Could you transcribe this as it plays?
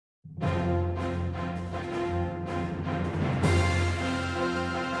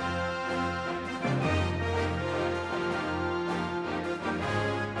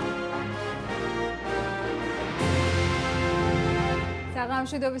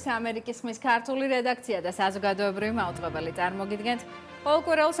გამშვიდობის ამერიკის ხმის ქართული რედაქცია და საზოგადოებრივი მაუწყებელი წარმოგიდგენთ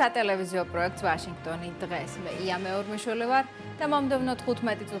პოლიტიკურ სატელევიზიო პროექტს ვაშინგტონი დღეს. მე ია მეორმიშვილი ვარ და მომდევნო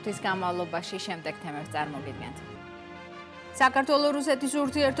 15 წუთის განმავლობაში შემდეგ თემებს წარმოგიდგენთ. საქართველო-რუსეთის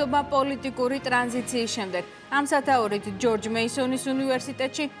ურთიერთობა პოლიტიკური ტრანზიციის შემდეგ ამ სათაურით ჯორჯ მეისონის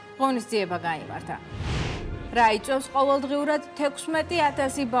უნივერსიტეტში ღონისძიება გაიმართა. რა იწვევს ყოველდღიურად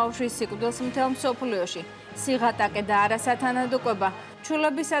 16,000 ბავშვის სიკვდილს მთელ მსოფლიოში. სიღატაკე და არასათანადოება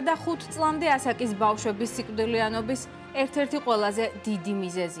ჩულებისა და 5 წლამდე ასაკის ბავშვების სიკვდილიანობის ერთ-ერთი ყველაზე დიდი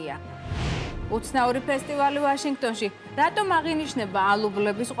მიზეზია. უცნაური ფესტივალი ვაშინგტონში, რატომ აღინიშნება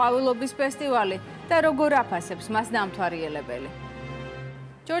ალუბლების ყვავილობის ფესტივალი და როგორ აფასებს მას დამთვალიერებელი.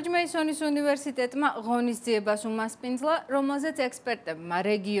 ჯორჯ მეისონის უნივერსიტეტმა ღონისძიებას უმასპინძლა, რომელზეც ექსპერტებმა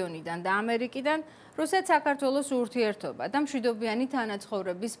რეგიონიდან და ამერიკიდან რუსეთ-საქართველოს ურთიერთობა და მშვიდობიანი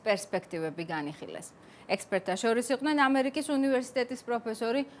თანაცხოვრების პერსპექტივები განიხილეს. ექსპერტთა შორის იყვნენ ამერიკის უნივერსიტეტის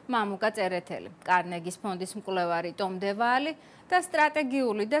პროფესორი მამუკა წერეთელი, კარნეგის ფონდის მკვლევარი ტომდევალი და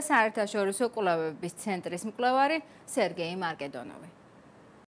სტრატეგიული და საერთაშორისო კვლევების ცენტრის მკვლევარი სერგეი მარკედონოვი.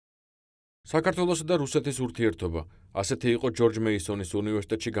 საქართველოსა და რუსეთის ურთიერთობა. ასეთი იყო ჯორჯ მეისონის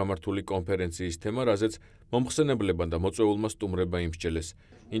უნივერსიტეტში გამართული კონფერენციის თემა, რაზეც მომხსენებლებმა და მოწვეულმა სტუმრებმა იმსჯელეს.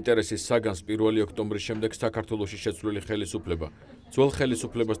 ინტერესის საგანს 1 ოქტომბრის შემდეგ საქართველოში შეცვლილი ხელისუფლება, ძველ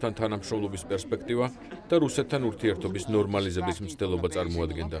ხელისუფლებასთან თანამშრომლობის პერსპექტივა და რუსეთთან ურთიერთობის ნორმალიზების მცდელობა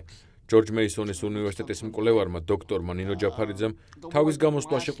წარმოადგენდა. ჯორჯ მეისონის უნივერსიტეტის მკვლევარმა დოქტორმა ნინო ჯაფარიძემ თავის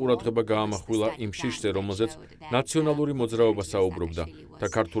გამოსვლაში ყურადღება გაამახვილა იმ შიშზე, რომელზეც ნაციონალური მოძრაობა საუბრობდა და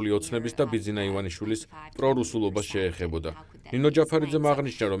ქართული ოცნების და ბიძინა ივანიშვილის პრორუსულობას შეეხებოდა. ნინო ჯაფარიძემ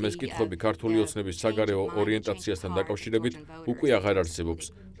აღნიშნა, რომ ეს კითხვები ქართული ოცნების საგარეო ორიენტაციასთან დაკავშირებით უკვე აღარ არსებობს,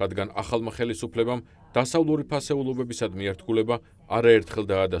 რადგან ახალმა ხელისუფლებამ დასავლური ფასეულობებისადმი ერთგულება არაერთხელ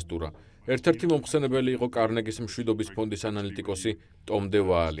დაადასტურა. ერთ-ერთი მომხსენებელი იყო კარნეგის მშვიდობის ფონდის ანალიტიკოსი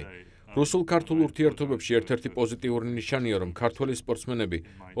ტომდევალი. რუსულ-ქართულ ურთიერთობებში ერთ-ერთი პოზიტიური ნიშანია, რომ ქართველი სპორტსმენები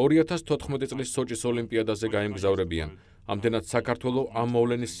 2014 წლის სოჭის ოლიმპიადაზე გაემგზავრებიან. ამდენად საქართველო ამ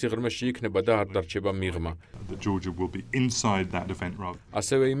მოვლენის სიღრმეში იქნება და არ დარჩება მიღმა.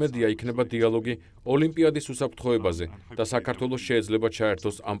 ასევე იმედია იქნება დიალოგი ოლიმპიადის უსაფრთხოებაზე და საქართველო შეიძლება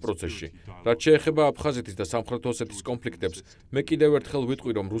ჩაერთოს ამ პროცესში. რაც შეეხება აფხაზეთის და სამხრეთ ოსეთის კონფლიქტებს, მე კიდევ ერთხელ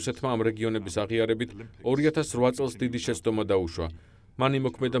ვიტყვი, რომ რუსეთმა ამ რეგიონების აღიარებით 2008 წელს დიდი შეცდომა დაუშვა. მან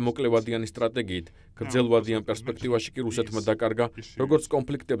იმოქმედა მოკლევადიანი სტრატეგიით, გრძელვადიან პერსპექტივაში კი რუსეთმა დაკარგა როგორც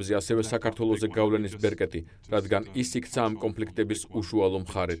კონფლიქტებზე, ასევე საქართველოზე გავლენის ბერკეტი, რადგან ის იქცა ამ კონფლიქტების უშუალო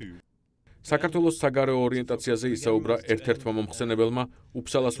მხარედ. საქართველოს საგარეო ორიენტაციაზე ისაუბრა ერთ-ერთმა მომხსენებელმა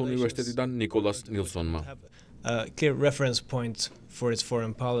უფსალას უნივერსიტეტიდან ნიკოლას ნილსონმა.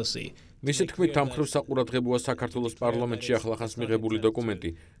 მისი თქმით, ამ მხრივ საყურადღებოა საქართველოს პარლამენტში ახლახანს მიღებული დოკუმენტი,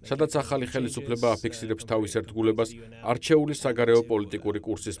 სადაც ახალი ხელისუფლება აფიქსირებს თავის ერთგულებას არჩეული საგარეო პოლიტიკური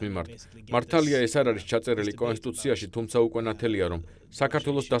კურსის მიმართ. მართალია ეს არ არის ჩაწერილი კონსტიტუციაში, თუმცა უკვე ნათელია, რომ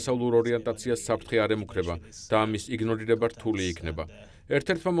საქართველოს დასავლურ ორიენტაციას საფრთხე არ ემუქრება და ამის იგნორირება რთული იქნება.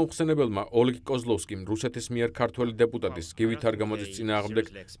 ერთ-ერთმა მომხსენებელმა ოლეგ კოზლოვსკიმ რუსეთის მიერ ქართველი დეპუტატის გივით არგამაძის წინააღმდეგ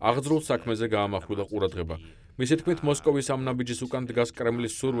აღძრულ საქმეზე გაამახვილა ყურადღება. მისი თქმით, მოსკოვის ამ ნაბიჯის უკან დგას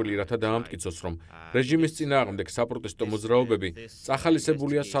კრემლის სურვილი, რათა დაამტკიცოს, რომ რეჟიმის წინააღმდეგ საპროტესტო მოძრაობები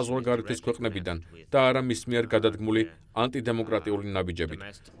წახალისებულია საზღვარგარეთის ქვეყნებიდან და არა მის მიერ გადადგმული ანტიდემოკრატიული ნაბიჯებით.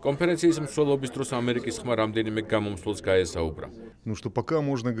 კონფერენციის მსვლელობის დროს ამერიკის ხმა რამდენიმე გამომსვლელს გაესაუბრა.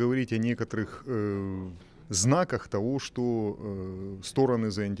 знаках того, что стороны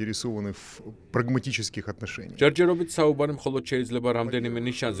заинтересованы в прагматических отношениях. ჯერჯერობით საუბარი მხოლოდ შეიძლება რამდენიმე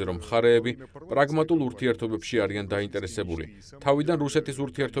ნიშანზე, რომ მხარეები პრაგმატულ ურთიერთობებში არიან დაინტერესებული. თავიდან რუსეთის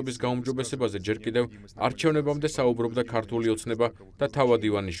ურთიერთობის გაუმჯობესებაზე ჯერ კიდევ არჩევნებამდე საუბრობდა ქართული ოცნება და თავად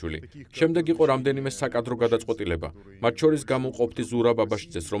ივანიშვილი. შემდეგ იყო რამდენიმე საკადრო გადაწყვეტილება, მათ შორის გამოყოფთი ზურაბ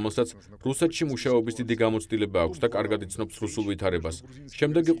აბაშიძეს, რომელსაც რუსეთში მუშაობის დიდი გამოცდილება აქვს და კარგად იცნობს რუსულ ვითარებას.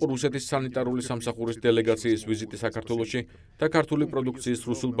 შემდეგ იყო რუსეთის სანიტარული სამსახურის დელეგაცია ვიზიტი საქართველოში და ქართული პროდუქციის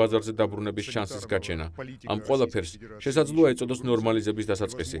რუსულ ბაზარზე დაბრუნების შანსის გაჩენა. ამ ყველაფერს შესაძლოა ეწოდოს ნორმალიზების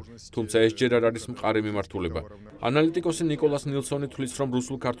დასაწყისი, თუმცა ეს ჯერ არ არის მყარი მიმართულება. ანალიტიკოსი ნიკოლას ნილსონი თვლის, რომ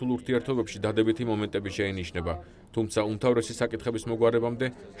რუსულ-ქართულ ურთიერთობებში დადებითი მომენტები შეინიშნება, თუმცა უმთავრესი საკითხების მოგვარებამდე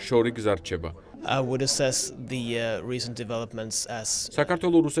შორი გზა რჩება.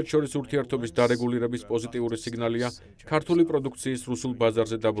 საქართველო-რუსეთ შორის ურთიერთობის დარეგულირების პოზიტიური სიგნალია ქართული პროდუქციის რუსულ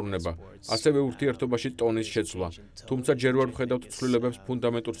ბაზარზე დაბრუნება, ასევე ურთიერთობაში ტონის შეცვლა, თუმცა ჯერ ვერ ვხედავთ ცვლილებებს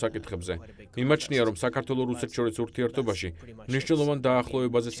ფუნდამენტურ საკითხებზე. მიმაჩნია, რომ საქართველო-რუსეთ შორის ურთიერთობაში მნიშვნელოვან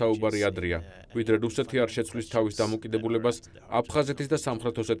დაახლოებაზე საუბარი ადრეა, ვიდრე რუსეთი არ შეცვლის თავის დამოკიდებულებას აფხაზეთის და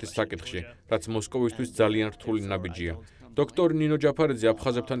სამხრეთ ოსეთის საკითხში, რაც მოსკოვისთვის ძალიან რთული ნაბიჯია. დოქტორ ნინო ჯაფარიძე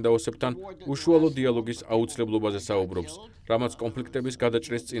აფხაზებთან და ოსებთან უშუალო დიალოგის აუცილებლობაზე საუბრობს, რამაც კონფლიქტების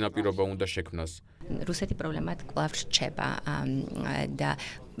გადაჭრის წინაპირობა უნდა შექმნას. რუსეთი პრობლემად კვლავ რჩება და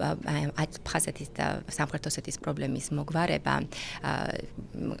აფხაზეთის და სამხრეთ ოსეთის პრობლემის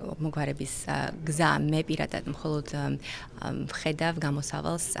მოგვარების გზა მე პირადად მხოლოდ ვხედავ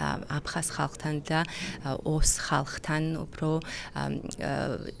გამოსავალს აფხაზ ხალხთან და ოს ხალხთან უფრო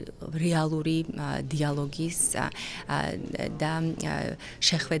რეალური დიალოგის და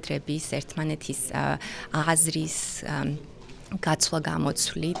შეხვედრების ერთმანეთის აზრის გაცვლა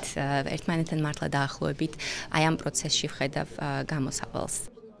გამოცვლით ერთმანეთთან მართლა დაახლოებით აი ამ პროცესში ვხედავ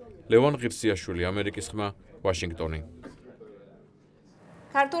გამოსავალს. ლევან ღირსიაშვილი, ამერიკის ხმა, ვაშინგტონი.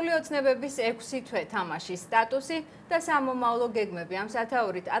 ქართული ოცნებების 6 თვე თამაშის სტატუსი და სამომავლო გეგმები ამ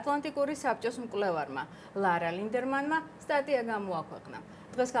სათაურით ატლანტიკური საბჭოს მკვლევარმა ლარა ლინდერმანმა სტატია გამოაქვეყნა.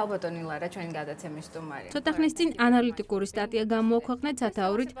 დღეს ქალბატონი ლარა ჩვენი გადაცემის სტუმარია. ცოტა ხნის წინ ანალიტიკური სტატია გამოაქვეყნეთ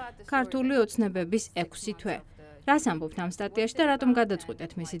სათაურით ქართული ოცნებების 6 თვე. რას ამბობთ ამ სტატიაში და რატომ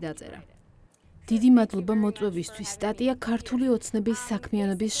გადაწყვეტეთ მისი დაწერა? დიდი მადლობა მოწვევისთვის. სტატია ქართული ოცნების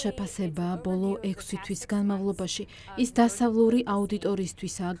საქმიანობის შეფასებაა ბოლო 6 თვის განმავლობაში. ის დასავლური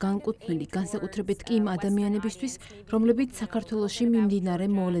აუდიტორიისთვისაა განკუთვნილი, განსაკუთრებით კი იმ ადამიანებისთვის, რომლებიც საქართველოში მიმდინარე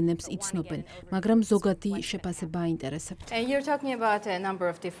მოვლენებს იცნობენ, მაგრამ ზოგადი შეფასება აინტერესებთ. You're talking about a number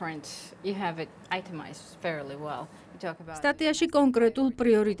of different, you have it itemized fairly well. სტატიაში კონკრეტულ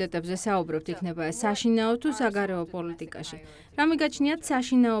პრიორიტეტებზე საუბრობთ, იქნება ეს საშინაო თუ საგარეო პოლიტიკაში. რა მიგაჩნიათ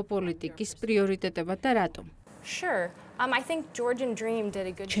საშინაო პოლიტიკის პრიორიტეტებად და რატომ?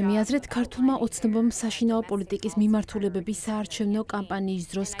 ჩემი აზრით, ქართულმა ოცნებამ საშინაო პოლიტიკის მიმართულებების საარჩევნო კამპანიის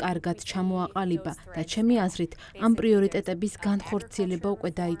დროს კარგად ჩამოაყალიბა და ჩემი აზრით, ამ პრიორიტეტების განხორციელება უკვე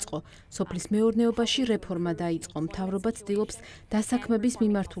დაიწყო. სოფლის მეურნეობაში რეფორმა დაიწყო, მთავრობა ცდილობს დასაქმების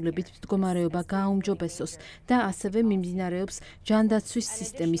მიმართულებით მდგომარეობა გააუმჯობესოს და ასევე მიმდინარეობს ჯანდაცვის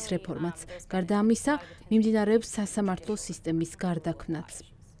სისტემის რეფორმაც. გარდა ამისა, მიმდინარეობს სასამართლო სისტემის გარდაქმნაც.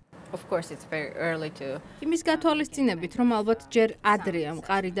 Of course it's very early to. იმის გათვალისწინებით, რომ ალბათ ჯერ ადრეა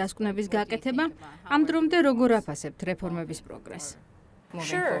მყარი დასკვნების გაკეთება, ამ დრომდე როგორ აფასებთ რეფორმების პროგრესს?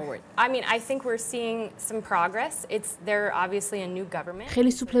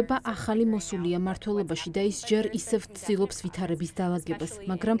 ხელისუფლება ახალი მოსულია მმართველობაში და ის ჯერ ისევ ცდილობს ვითარების დაალაგებას,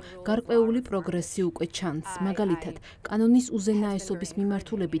 მაგრამ გარკვეული პროგრესი უკვე ჩანს. მაგალითად, კანონის უზენაესობის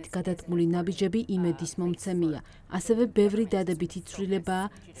მიმართულებით გადადგმული ნაბიჯები იმედის მომცემია. ასევე ბევრი დადებითი ცვლილებაა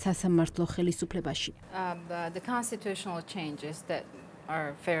სასამართლო ხელისუფლებაში.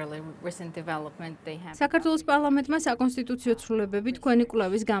 საქართველოს პარლამენტმა საკონსტიტუციო ცვლილებები თქვენი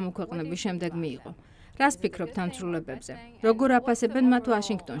კვლევის გამოქვეყნების შემდეგ მიიღო. რას ფიქრობთ ამ ცვლილებებზე? როგორ აფასებენ მათ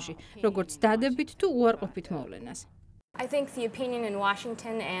ვაშინგტონში, როგორც დადებით თუ უარყოფით მოვლენას?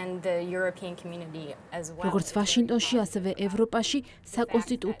 როგორც ვაშინგტონში, ასევე ევროპაში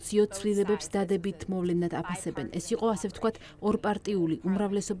საკონსტიტუციო ცვლილებებს დადებით მოვლენად აფასებენ. ეს იყო, ასე ვთქვათ, ორპარტიული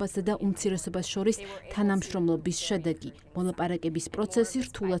უმრავლესობასა და უმცირესობას შორის თანამშრომლობის შედეგი. მოლაპარაკების პროცესი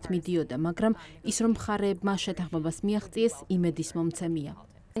რთულად მიდიოდა, მაგრამ ის, რომ მხარეებმა შეთანხმებას მიაღწიეს, იმედის მომცემია.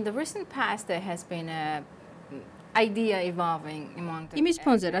 იმის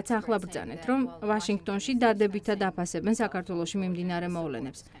ფონზე, რაც ახლა ბრძანეთ, რომ ვაშინგტონში დადებითად აფასებენ საქართველოში მიმდინარე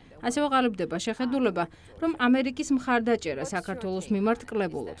მოვლენებს. ასევე ყალიბდება შეხედულება, რომ ამერიკის მხარდაჭერა საქართველოს მიმართ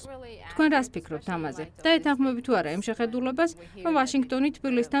კლებულობს. თქვენ რას ფიქრობთ ამაზე? და ეთანხმებით თუ არა იმ შეხედულებას, რომ ვაშინგტონი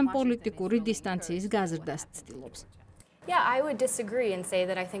თბილისთან პოლიტიკური დისტანციის გაზრდას ცდილობს?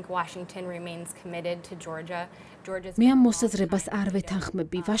 მე ამ მოსაზრებას არ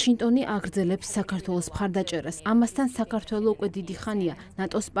ვეთანხმები. ვაშინგტონი აგრძელებს საქართველოს მხარდაჭერას. ამასთან საქართველო უკვე დიდი ხანია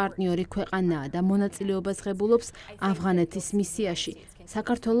ნატოს პარტნიორი ქვეყანაა და მონაწილეობას ღებულობს ავღანეთის მისიაში.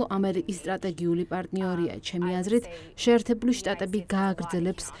 საქართველო ამერიკის სტრატეგიული პარტნიორია. ჩემი აზრით, შეერთებული შტატები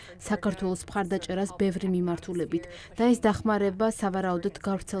გააგრძელებს საქართველოს მხარდაჭერას ბევრი მიმართულებით და ეს დახმარება სავარაუდოდ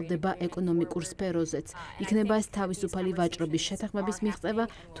გავრცელდება ეკონომიკურ სფეროზეც. იქნება ეს თავისუფალი ვაჭრობის შეთანხმების მიღწევა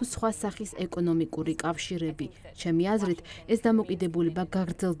თუ სხვა სახის ეკონომიკური კავშირები. ჩემი აზრით, ეს დამოკიდებულება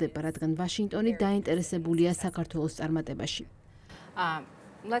გაგრძელდება, რადგან ვაშინგტონი დაინტერესებულია საქართველოს წარმატებაში.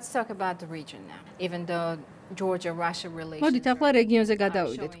 მოდით ახლა რეგიონზე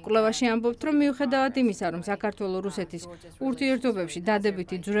გადავიდეთ. კვლევაში ამბობთ, რომ მიუხედავად იმისა, რომ საქართველო-რუსეთის ურთიერთობებში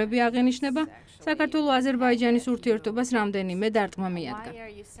დადებითი ძვრები აღინიშნება, საქართველო-აზერბაიჯანის ურთიერთობას რამდენიმე დარტყმა მიადგა.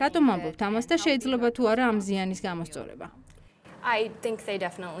 რატომ ამბობთ ამას და შეიძლება თუ არა ამ ზიანის გამოსწორება?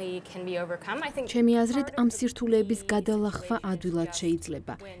 ჩემი აზრით, ამ სირთულეების გადალახვა ადვილად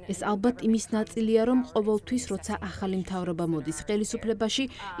შეიძლება. ეს ალბათ იმის ნაწილია, რომ ყოველთვის, როცა ახალი მთავრობა მოდის ხელისუფლებაში,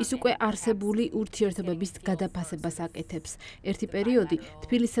 ის უკვე არსებული ურთიერთობების გადაფასებას აკეთებს. ერთი პერიოდი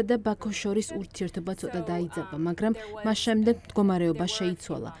თბილისსა და ბაქოს შორის ურთიერთობა ცოტა დაიძაბა, მაგრამ მას შემდეგ მდგომარეობა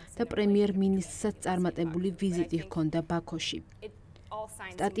შეიცვალა და პრემიერ-მინისტრსაც წარმატებული ვიზიტი ჰქონდა ბაქოში.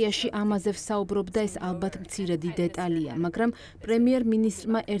 სტატიაში ამაზე ვსაუბრობდა, ეს ალბათ მცირედი დეტალია, მაგრამ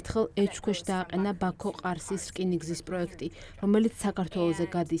პრემიერ-მინისტრმა ერთხელ ეჭვქვეშ დააყენა ბაქო-ყარსის რკინიგზის პროექტი, რომელიც საქართველოზე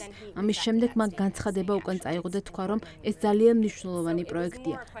გადის. ამის შემდეგ მან განცხადება უკან წაიღო და თქვა, რომ ეს ძალიან მნიშვნელოვანი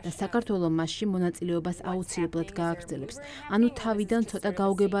პროექტია და საქართველო მასში მონაწილეობას აუცილებლად გააგრძელებს. ანუ თავიდან ცოტა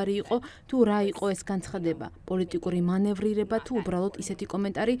გაუგებარი იყო, თუ რა იყო ეს განცხადება, პოლიტიკური მანევრირება თუ უბრალოდ ისეთი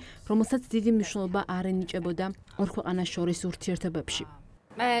კომენტარი, რომელსაც დიდი მნიშვნელობა არ ენიჭებოდა ორ ქვეყანას შორის ურთიერთობებში.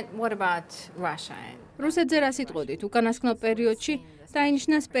 And what about Russia? რუსეთზე რა სიტყვოდით? უკანასკნელ პერიოდში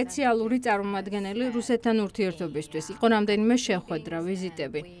დაინიშნა სპეციალური წარმომადგენელი რუსეთთან ურთიერთობისთვის. იყო რამდენიმე შეხვედრა,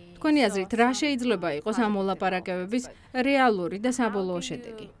 ვიზიტები. თქვენი აზრით, რა შეიძლება იყოს ამ მოლაპარაკებების რეალური და საბოლოო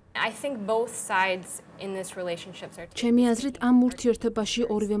შედეგი? ჩემი აზრით, ამ ურთიერთობაში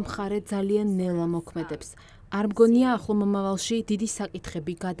ორივე მხარე ძალიან ნელა მოქმედებს. არ მგონია ახლო მომავალში დიდი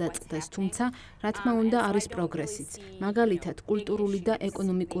საკითხები გადაწყდეს, თუმცა რა თქმა უნდა არის პროგრესიც, მაგალითად კულტურული და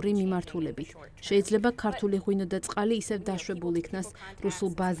ეკონომიკური მიმართულებით. შეიძლება ქართული ღვინო და წყალი ისევ დაშვებულ იქნას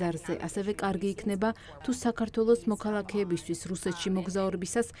რუსულ ბაზარზე, ასევე კარგი იქნება თუ საქართველოს მოქალაქეებისთვის რუსეთში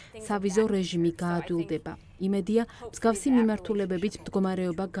მოგზაურობისას სავიზო რეჟიმი გაადვილდება. იმედია, მსგავსი მიმართულებებით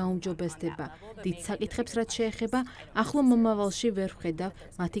მდგომარეობა გაუმჯობესდება. დიდ საკითხებს რაც შეეხება, ახლო მომავალში ვერ ვხედავ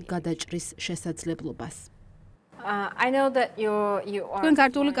მათი გადაჭრის შესაძლებლობას. I know that you თქვენ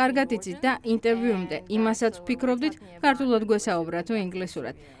ქართული კარგად იცით და ინტერვიუმდე იმასაც ვფიქრობდით, ქართულად გვესაუბრა თუ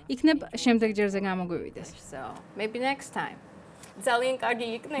ინგლისურად. იქნებ შემდეგ ჯერზე გამოგვივიდეს. So, maybe next time. ძალიან კარგი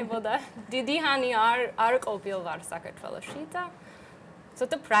იქნებოდა. დიდი ჰანი არ ყოფილვარ საქართველოში და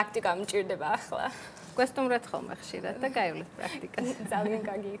ცოტა პრაქტიკა მჭირდება ახლა. გვესტუმრეთ ხოლმე ხშირად და გაივლით პრაქტიკას. ძალიან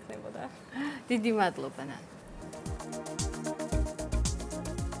კარგი იქნებოდა. დიდი მადლობა.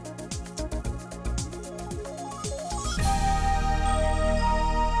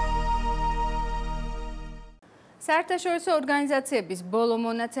 საერთაშორისო ორგანიზაციების ბოლო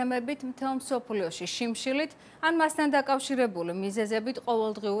მონაცემებით მთელ მსოფლიოში შიმშილით ან მასთან დაკავშირებული მიზეზებით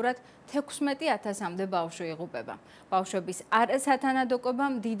ყოველდღიურად 16,000-მდე ბავშვი იღუპება. ბავშვების არასათანადოება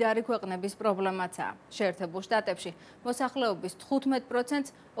მდიდარი ქვეყნების პრობლემაცაა. შეერთებულ შტატებში მოსახლეობის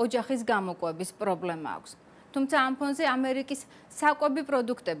 15%-ს ოჯახის გამოკვების პრობლემა აქვს. თუმცა ამ ფონზე ამერიკის საკვები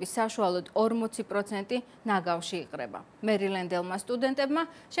პროდუქტების საშუალოდ 40% ნაგავში იყრება. მერილენდელმა სტუდენტებმა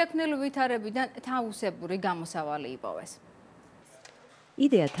შექმნილი ვითარებიდან თავისებური გამოსავალი იპოვეს.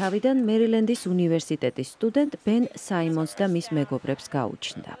 იდეა თავიდან მერილენდის უნივერსიტეტის სტუდენტ ბენ საიმონს და მის მეგობრებს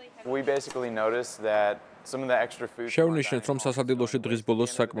გაუჩნდა. შევნიშნეთ, რომ სასადილოში დღის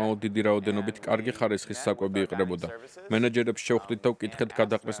ბოლოს საკმაოდ დიდი რაოდენობით კარგი ხარისხის საკვები იყრებოდა. მენეჯერებს შევხვდით და ვკითხეთ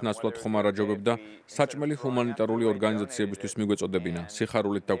გადაყრის ნაცვლად ხომ არ აჯობებდა საჭმელი ჰუმანიტარული ორგანიზაციებისთვის მიგვეწოდებინა,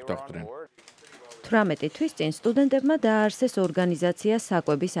 სიხარულით დაგვთანხმდნენ. 18 თვის წინ სტუდენტებმა დააარსეს ორგანიზაცია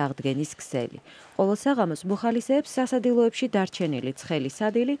საკვების აღდგენის ქსელი. ყოველ საღამოს მოხალისეებს სასადილოებში დარჩენილი ცხელი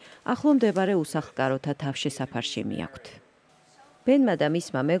სადილი ახლო მდებარე უსახლკაროთა თავშესაფარში მიაქვთ. ბენმა და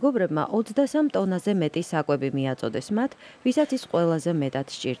მისმა მეგობრებმა 23 ტონაზე მეტი საკვები მიაწოდეს მათ, ვისაც ის ყველაზე მეტად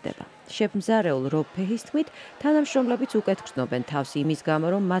სჭირდება. შეფ მზარეულ რობ ფეჰის თქმით, თანამშრომლებიც უკეთ გრძნობენ თავს იმის გამო,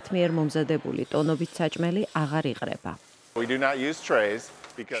 რომ მათ მიერ მომზადებული ტონობით საჭმელი აღარ იყრება.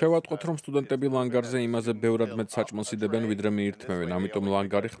 შევატყოთ, რომ სტუდენტები ლანგარზე იმაზე ბევრად მეტ საჭმელს იდებენ, ვიდრე მიირთმევენ, ამიტომ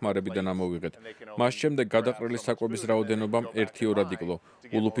ლანგარი ხმარებიდან ამოვიღეთ. მას შემდეგ გადაყრილი საკვების რაოდენობამ 1-2 იკლო.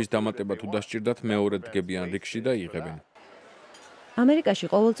 ულუფის დამატება თუ დასჭირდათ, მეორე დგებიან რიგში და იღებენ. ამერიკაში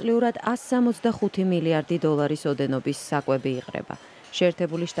ყოველწლიურად 165 მილიარდი დოლარის ოდენობის საკვები იყრება.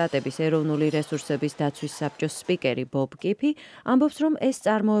 შეერთებული შტატების ეროვნული რესურსების დაცვის საბჭოს სპიკერი ბობ კიფი ამბობს, რომ ეს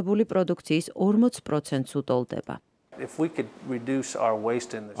წარმოებული პროდუქციის 40%-ს უტოლდება.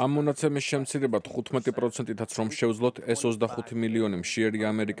 ამ მონაცემის შემცირება 15%-ითაც რომ შევძლოთ, ეს 25 მილიონი მშიერი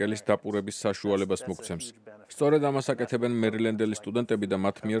ამერიკელის დაპურების საშუალებას მოგცემს. სწორედ ამას აკეთებენ მერილენდელი სტუდენტები და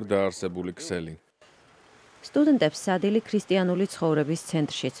მათ მიერ დაარსებული ქსელი. სტუდენტებს სადილი ქრისტიანული ცხოვრების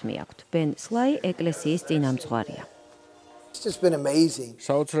ცენტრშიც მიაქვთ. ბენ სლაი ეკლესიის წინამძღვარია.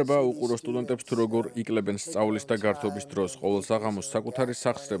 საოცრება უყურო სტუდენტებს თუ როგორ იკლებენ სწავლის და გართობის დროს. ყოველ საღამოს საკუთარი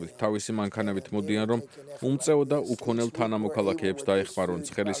სახსრებით თავისი მანქანებით მოდიან, რომ უმწეო და უქონელ თანამოქალაქეებს დაეხმარონ.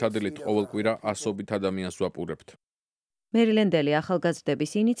 ცხელი სადილით ყოველ კვირა ასობით ადამიანს ვაპურებთ. მერილენდელი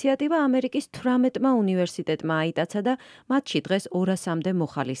ახალგაზრდების ინიციატივა ამერიკის 18-მა უნივერსიტეტმა აიტაცა და მათში დღეს 200-მდე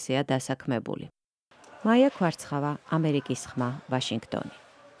მოხალისეა დასაქმებული. მაია ქვარცხავა, ამერიკის ხმა, ვაშინგტონი.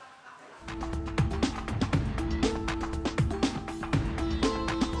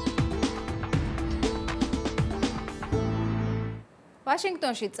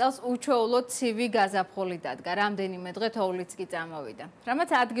 ვაშინგტონში წელს უჩვეულოდ ცივი გაზაფხული დადგა, რამდენიმე დღე თოვლიც კი წამოვიდა, რამაც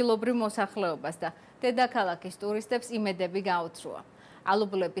ადგილობრივ მოსახლეობას და დედაქალაქის ტურისტებს იმედები გაუცრუა.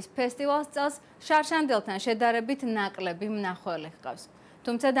 ალუბლების ფესტივალს წელს შარშანდელთან შედარებით ნაკლები მნახველი ჰყავს.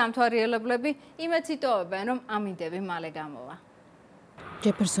 თუმცა დამთვალიერებლები იმედს იტოვებენ, რომ ამინდები მალე გამოვა.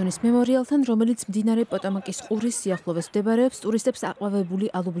 ჯეფერსონის მემორიალთან, რომელიც მდინარე პოტამაკის ყურის სიახლოვეს მდებარეობს, ტურისტებს აყვავებული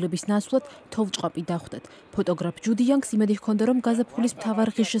ალუბლების ნაცვლად თოვლჭყაპი დახვდათ. ფოტოგრაფ ჯუდი იანგს იმედი ჰქონდა, რომ გაზაფხულის მთავარ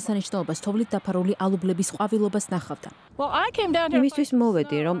ღირსშესანიშნაობას თოვლით დაფარული ალუბლების ყვავილობას ნახავდა. იმისთვის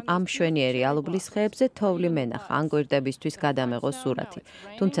მოვედი, რომ ამ მშვენიერი ალუბლის ხეებზე თოვლი მენახა, ან გვერდებისთვის გადამეღო სურათი.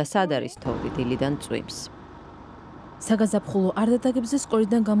 თუმცა სად არის თოვლი დილიდან წვიმს. საგაზაფხულო არდადეგებზე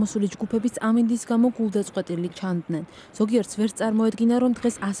სკოლიდან გამოსული ჯგუფებიც ამინდის გამო გულდაწყვეტილი ჩანდნენ. ზოგიერთს ვერ წარმოედგინა, რომ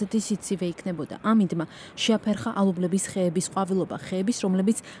დღეს ასეთი სიცივე იქნებოდა. ამინდმა შეაფერხა ალუბლების ხეების ყვავილობა, ხეების,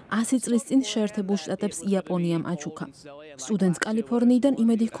 რომლებიც 100 წლის წინ შეერთებულ შტატებს იაპონიამ აჩუქა. სტუდენტს კალიფორნიიდან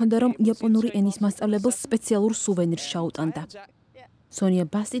იმედი ჰქონდა, რომ იაპონური ენის მასწავლებელს სპეციალურ სუვენირს ჩაუტანდა. სონია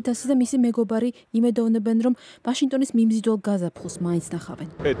ბასტიდასი და მისი მეგობარი იმედოვნებენ, რომ ვაშინგტონის მიმზიდველ გაზაფხულს მაინც ნახავენ.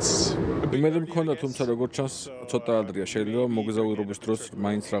 იმედი მქონდა, თუმცა როგორც ჩანს, ცოტა ადრეა, შეიძლება მოგზაურობის დროს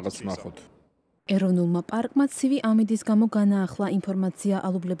მაინც რაღაც ვნახოთ. ეროვნულმა პარკმა ცივი ამინდის გამო განაახლა ინფორმაცია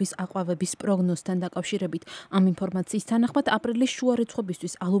ალუბლების აყვავების პროგნოზთან დაკავშირებით. ამ ინფორმაციის თანახმად აპრილის შუა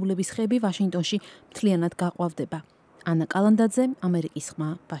რიცხვებისთვის ალუბლების ხეები ვაშინგტონში მთლიანად გაყვავდება. ანა კალანდაძე, ამერიკის ხმა,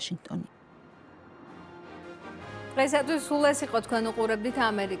 ვაშინგტონი. დღეისათვის სულ ეს იყო, თქვენ უყურებდით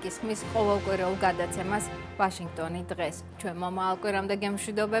ამერიკის ხმის ყოველკვირეულ გადაცემას ვაშინგტონი დღეს. ჩვენ მომავალ კვირამდე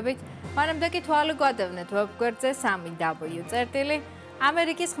გემშვიდობებით. მანამდე კი თვალი გვადევნეთ ვებგვერდზე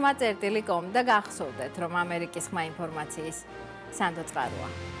 3w.amerikis-khma.com და გახსოვდეთ, რომ ამერიკის ხმა ინფორმაციის სანდო წყაროა.